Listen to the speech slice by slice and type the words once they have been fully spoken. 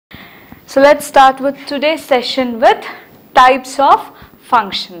So let's start with today's session with types of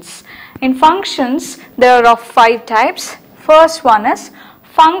functions. In functions, there are 5 types. First one is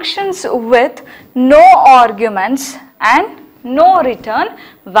functions with no arguments and no return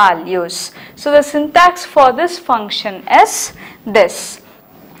values. So the syntax for this function is this.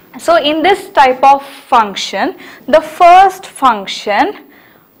 So in this type of function, the first function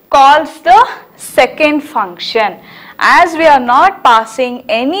calls the second function. As we are not passing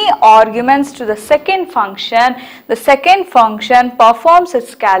any arguments to the second function performs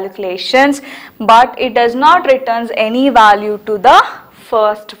its calculations, but it does not return any value to the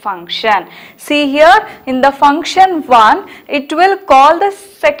first function. See here, in the function 1, it will call the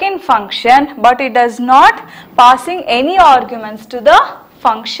second function, but it does not passing any arguments to the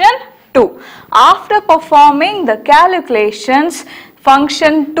function 2. After performing the calculations,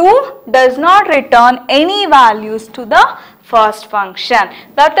 function 2 does not return any values to the first function.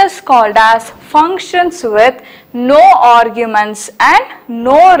 That is called as functions with no arguments and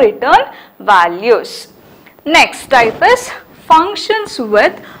no return values. Next type is functions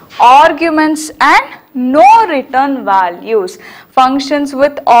with arguments and no return values. Functions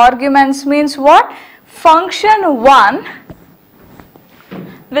with arguments means what? Function 1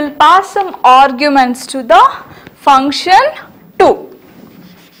 will pass some arguments to the function 2.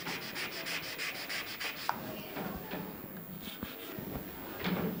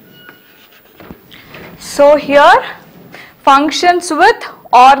 So here functions with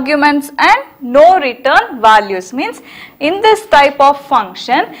arguments and no return values means in this type of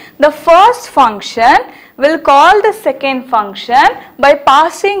function, the first function will call the second function by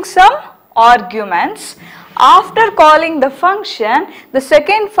passing some arguments. After calling the function, the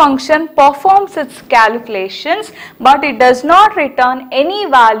second function performs its calculations, but it does not return any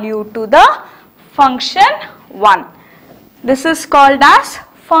value to the function 1. This is called as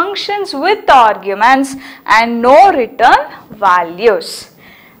functions with arguments and no return values.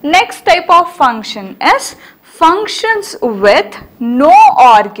 Next type of function is functions with no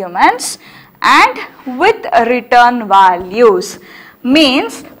arguments and with return values.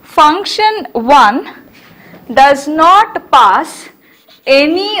 Means function 1 does not pass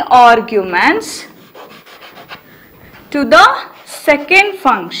any arguments to the second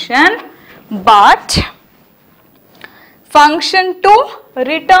function, but function 2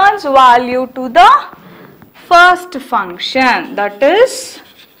 returns value to the first function, that is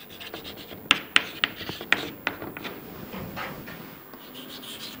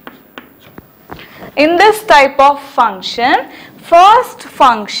in this type of function, first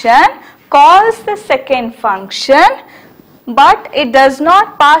function calls the second function, but it does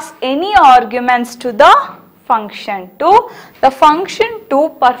not pass any arguments to the function 2. The function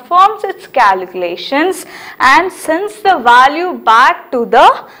 2 performs its calculations and sends the value back to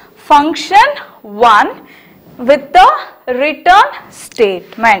the function 1 with the return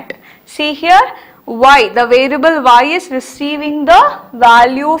statement. See here, y, the variable y is receiving the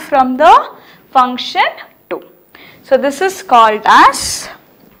value from the function 2. So this is called as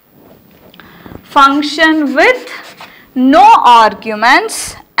function with no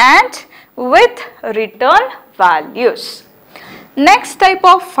arguments and with return values. Next type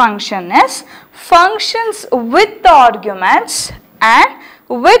of function is functions with arguments and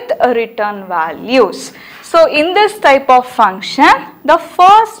with return values. So in this type of function, the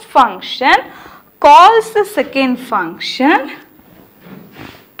first function calls the second function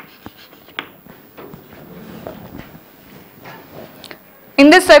In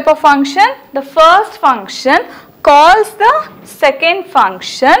this type of function, the first function calls the second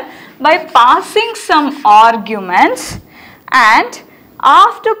function by passing some arguments, and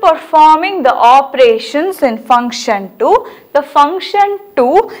after performing the operations in function 2, the function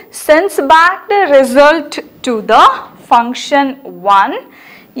 2 sends back the result to the function 1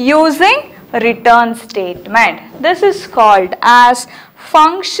 using return statement. This is called as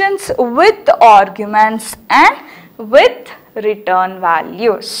functions with arguments and with return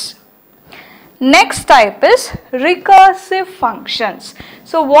values. Next type is recursive functions.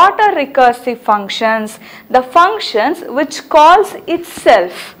 So what are recursive functions? The functions which calls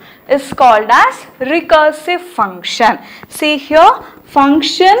itself is called as recursive function. See here,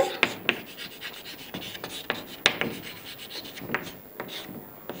 function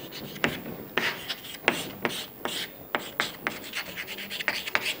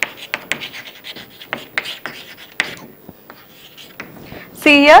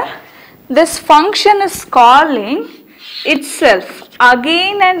see here, this function is calling itself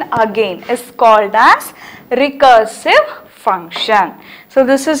again and again is called as recursive function. So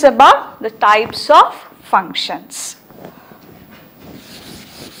this is about the types of functions.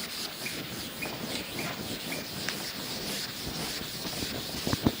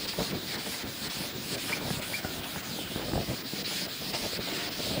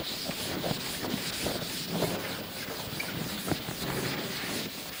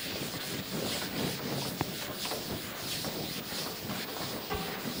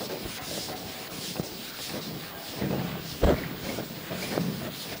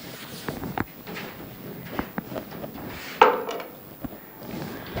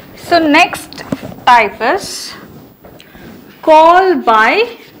 So next type is call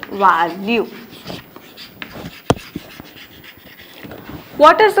by value.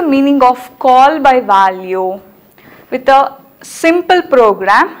 What is the meaning of call by value? With a simple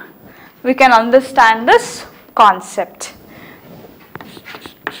program, we can understand this concept.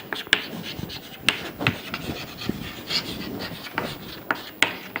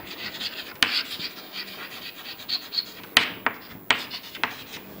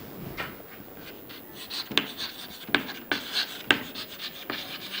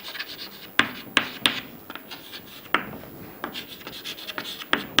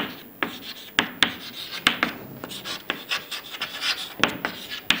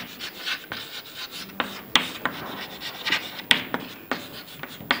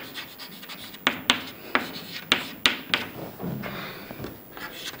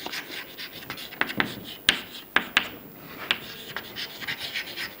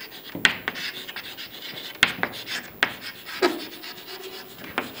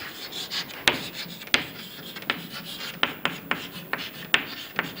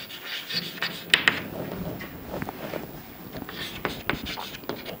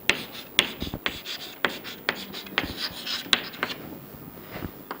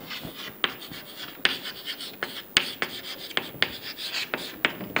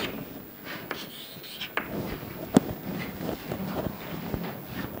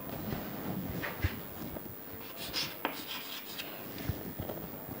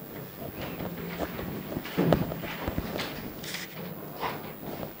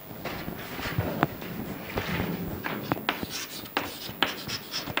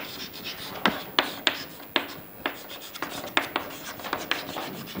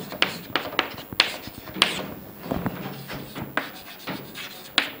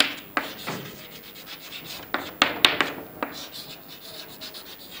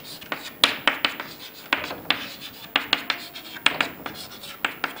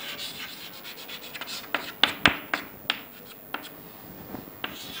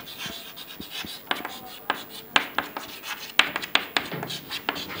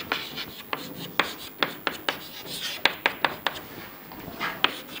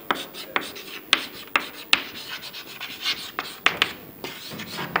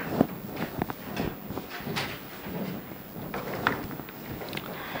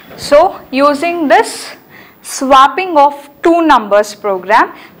 So using this swapping of two numbers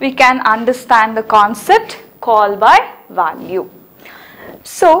program, we can understand the concept call by value.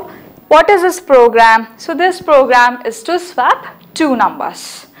 So what is this program? So this program is to swap two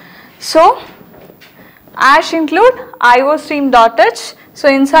numbers. So ash include iostream.h. So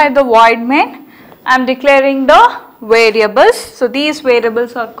inside the void main, I am declaring the variables. So these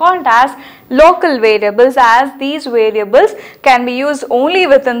variables are called as local variables, as these variables can be used only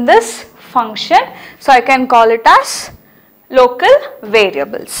within this function. So I can call it as local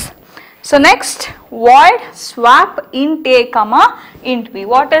variables. So next, void swap int a comma int b.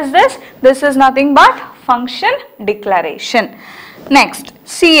 What is this? This is nothing but function declaration. Next,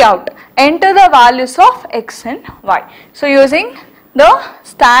 cout, enter the values of x and y. So using the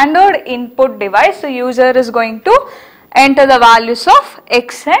standard input device, the user is going to enter the values of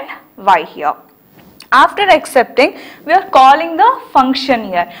x and y here. After accepting, we are calling the function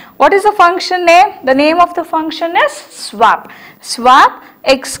here. What is the function name? The name of the function is swap. Swap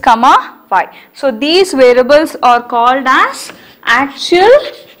x comma y. So these variables are called as actual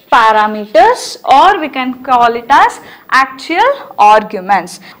parameters, or we can call it as actual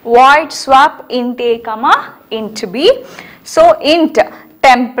arguments. Void swap int a comma int b. So int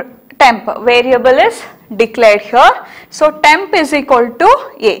temp variable is declared here. So temp is equal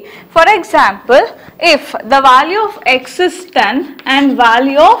to a. For example, if the value of x is 10 and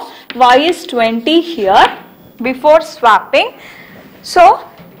value of y is 20 here before swapping, so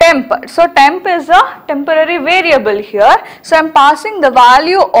temp is a temporary variable here. So I am passing the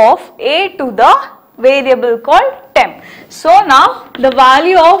value of a to the variable called temp. So now the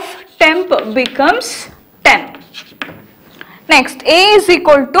value of temp becomes 10. Next, a is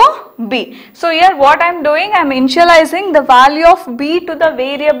equal to b. So here what I am doing, I am initializing the value of b to the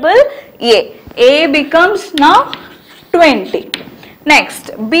variable a. A becomes now 20.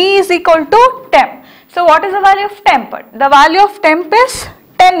 Next, b is equal to temp. So what is the value of temp? The value of temp is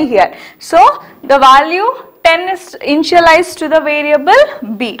 10 here. So the value 10 is initialized to the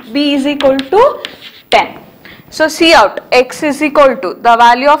variable b. b is equal to 10. So cout, x is equal to, the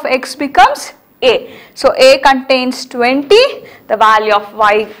value of x becomes a. So a contains 20, the value of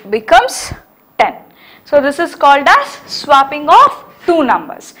y becomes 10. So this is called as swapping of two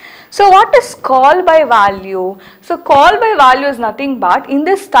numbers. So what is call by value? So call by value is nothing but in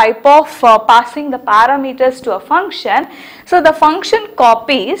this type of passing the parameters to a function. So the function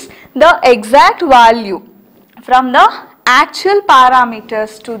copies the exact value from the actual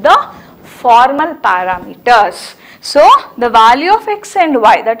parameters to the formal parameters. So the value of x and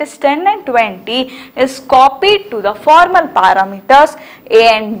y, that is 10 and 20, is copied to the formal parameters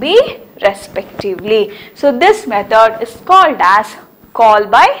a and b respectively. So this method is called as call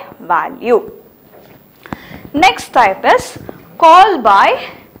by value. Next type is call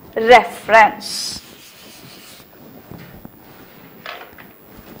by reference.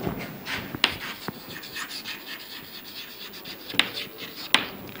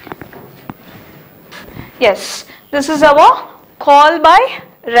 Yes, this is our call by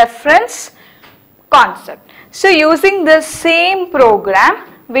reference concept. So using the same program,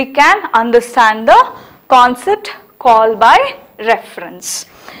 we can understand the concept call by reference.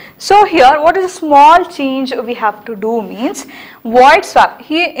 So here what is a small change we have to do means void swap.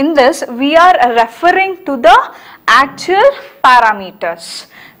 Here in this we are referring to the actual parameters.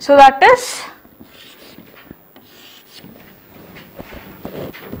 So that is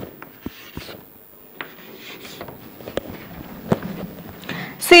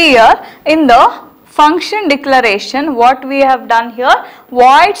see here in the function declaration what we have done here,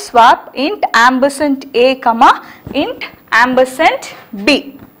 void swap int ampersand a comma int ampersand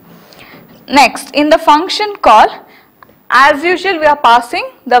b. Next in the function call, as usual we are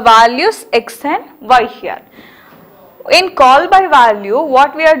passing the values x and y here. In call by value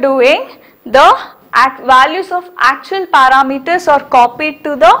what we are doing, the values of actual parameters are copied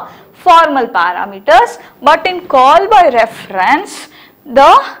to the formal parameters, but in call by reference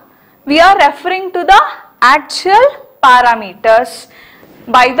we are referring to the actual parameters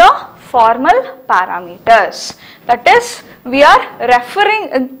by the formal parameters. That is, we are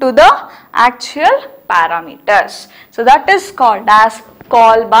referring to the actual parameters. So that is called as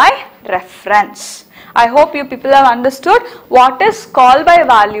call by reference. I hope you people have understood what is call by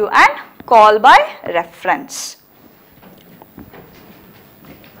value and call by reference.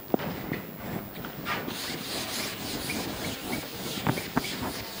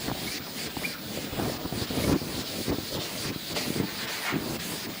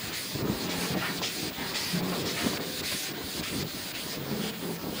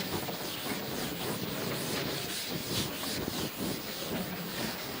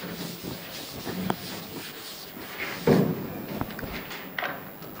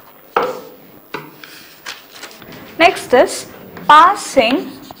 Next is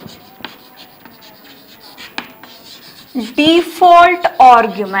passing default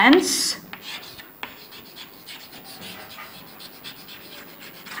arguments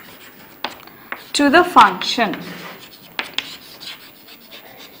to the function.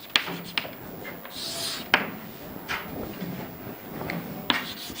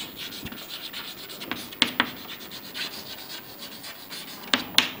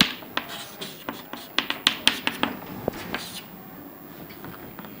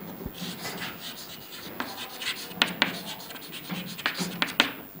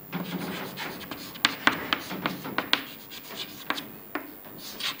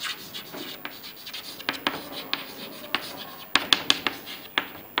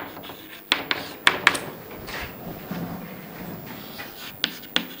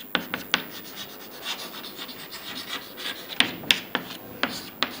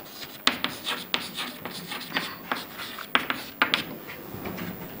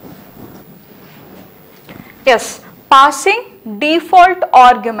 Yes, passing default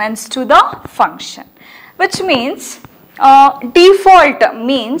arguments to the function, which means default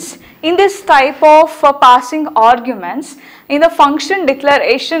means in this type of passing arguments in the function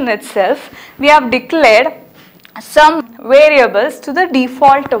declaration itself we have declared some variables to the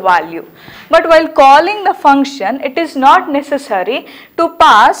default value, but while calling the function it is not necessary to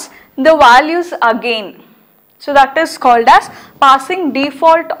pass the values again. So that is called as passing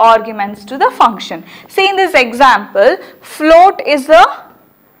default arguments to the function. See in this example, float is the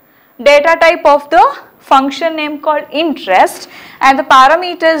data type of the function name called interest, and the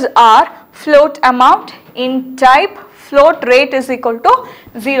parameters are float amount, int type, float rate is equal to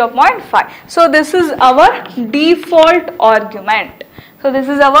 0.5. So this is our default argument. So this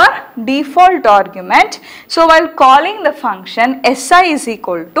is our default argument. So while calling the function SI is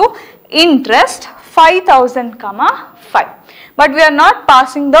equal to interest 5000 comma 5, but we are not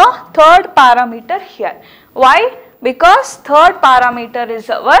passing the third parameter here. Why? Because third parameter is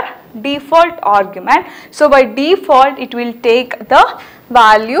our default argument. So by default it will take the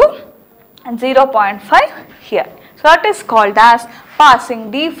value 0.5 here. So that is called as passing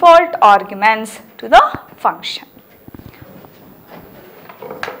default arguments to the function.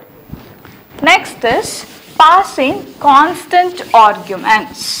 Next is passing constant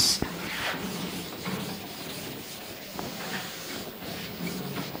arguments.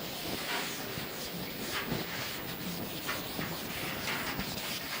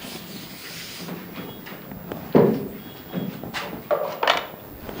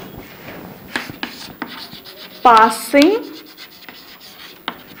 Passing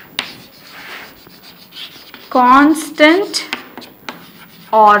constant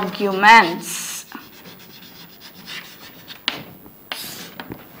arguments.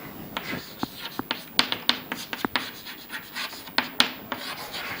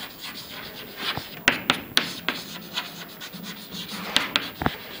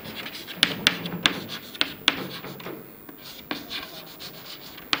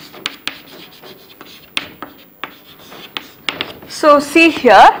 So see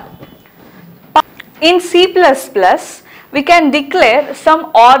here, in C++ we can declare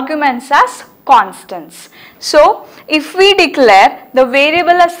some arguments as constants. So if we declare the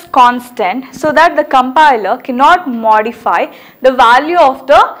variable as constant so that the compiler cannot modify the value of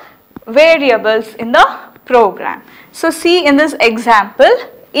the variables in the program. So see in this example,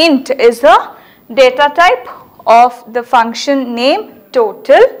 int is the data type of the function name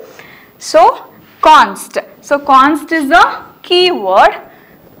total. So const. So const is the keyword,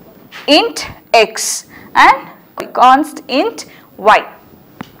 int x and const int y.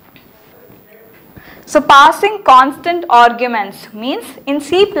 So passing constant arguments means in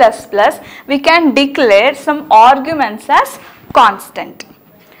C++ we can declare some arguments as constant,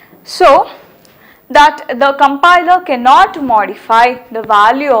 so that the compiler cannot modify the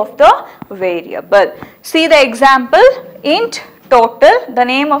value of the variable. See the example, int total, the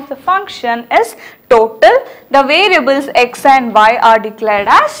name of the function is total, the variables x and y are declared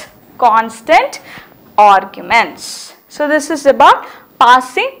as constant arguments. So this is about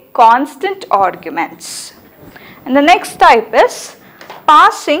passing constant arguments. And the next type is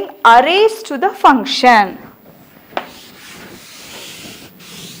passing arrays to the function.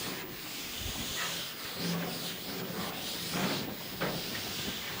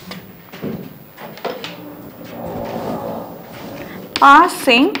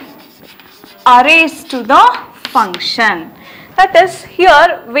 Passing arrays to the function. That is,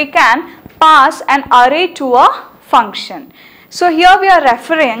 here we can pass an array to a function. So here we are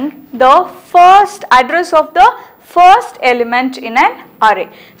referring the first address of the first element in an array,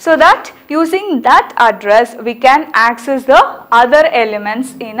 so that using that address we can access the other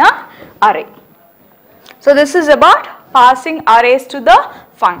elements in an array. So this is about passing arrays to the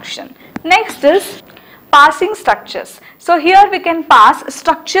function. Next is passing structures. So here we can pass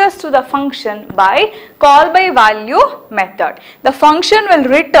structures to the function by call by value method. The function will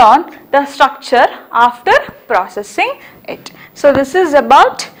return the structure after processing it. So this is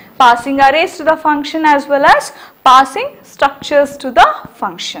about passing arrays to the function as well as passing structures to the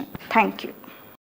function. Thank you.